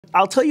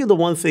I'll tell you the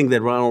one thing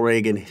that Ronald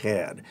Reagan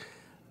had.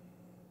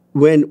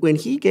 When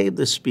he gave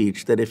the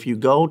speech that if you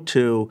go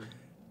to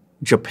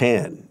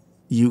Japan,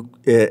 you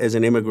as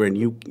an immigrant,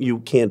 you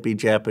can't be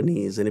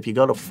Japanese, and if you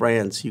go to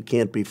France, you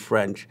can't be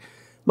French.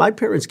 My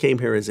parents came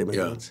here as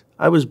immigrants.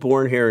 Yeah. I was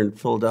born here in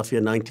Philadelphia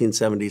in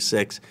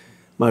 1976.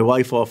 My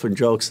wife often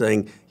jokes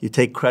saying, you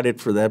take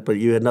credit for that, but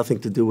you had nothing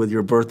to do with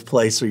your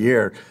birthplace or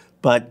year.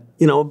 But,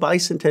 you know, a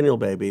bicentennial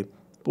baby,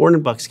 born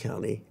in Bucks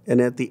County, and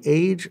at the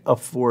age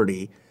of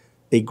 40,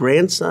 a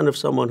grandson of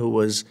someone who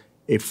was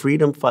a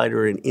freedom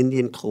fighter in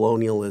Indian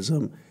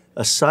colonialism,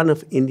 a son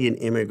of Indian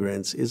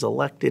immigrants, is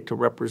elected to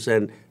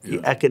represent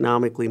the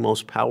economically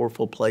most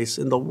powerful place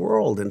in the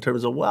world in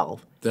terms of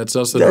wealth. That's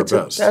us at our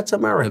best. That's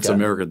America. That's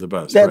America at the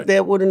best.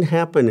 That wouldn't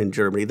happen in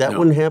Germany. That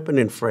wouldn't happen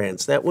in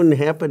France. That wouldn't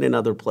happen in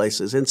other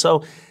places. And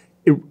so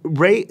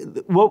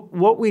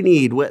what we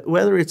need,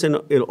 whether it's in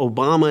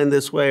Obama in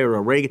this way or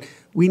a Reagan,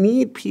 we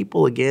need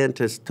people, again,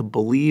 to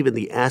believe in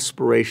the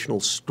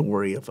aspirational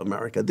story of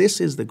America.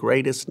 This is the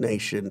greatest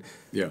nation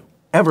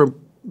ever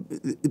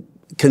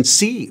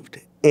conceived.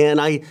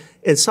 And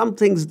some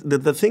things,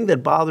 the thing that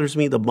bothers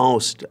me the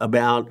most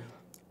about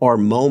our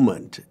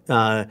moment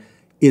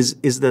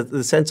is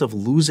the sense of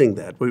losing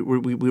that.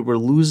 We're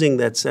losing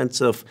that sense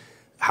of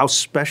how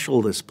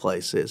special this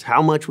place is,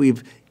 how much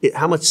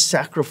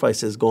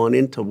sacrifice has gone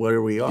into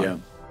where we are. Yeah.